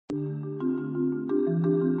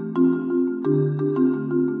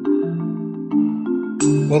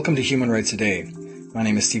Welcome to Human Rights Today. My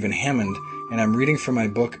name is Stephen Hammond, and I'm reading from my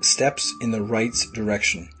book Steps in the Rights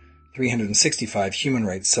Direction, 365 Human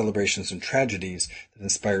Rights Celebrations and Tragedies that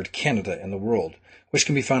Inspired Canada and the World, which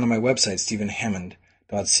can be found on my website,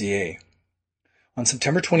 stephenhammond.ca. On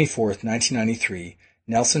September 24, 1993,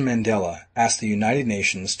 Nelson Mandela asked the United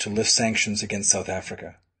Nations to lift sanctions against South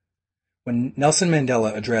Africa. When Nelson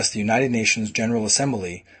Mandela addressed the United Nations General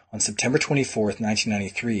Assembly on September 24,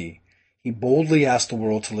 1993, he boldly asked the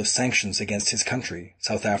world to lift sanctions against his country,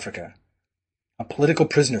 South Africa. A political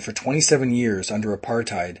prisoner for 27 years under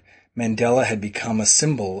apartheid, Mandela had become a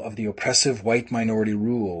symbol of the oppressive white minority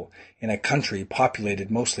rule in a country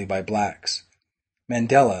populated mostly by blacks.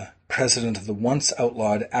 Mandela, president of the once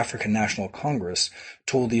outlawed African National Congress,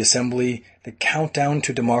 told the assembly, "The countdown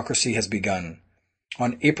to democracy has begun.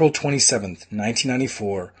 On April 27,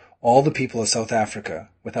 1994, all the people of South Africa,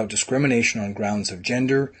 without discrimination on grounds of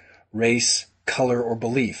gender, race, color, or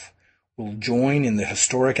belief, will join in the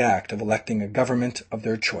historic act of electing a government of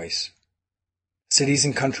their choice." Cities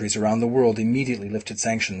and countries around the world immediately lifted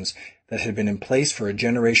sanctions that had been in place for a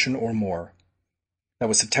generation or more. That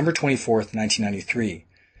was September 24, 1993.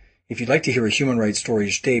 If you'd like to hear a human rights story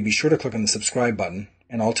each day, be sure to click on the subscribe button,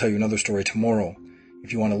 and I'll tell you another story tomorrow.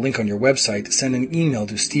 If you want a link on your website, send an email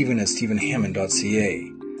to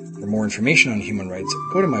stephen@stephenhammond.ca. For more information on human rights,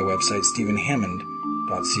 go to my website,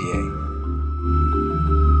 stephenhammond.ca.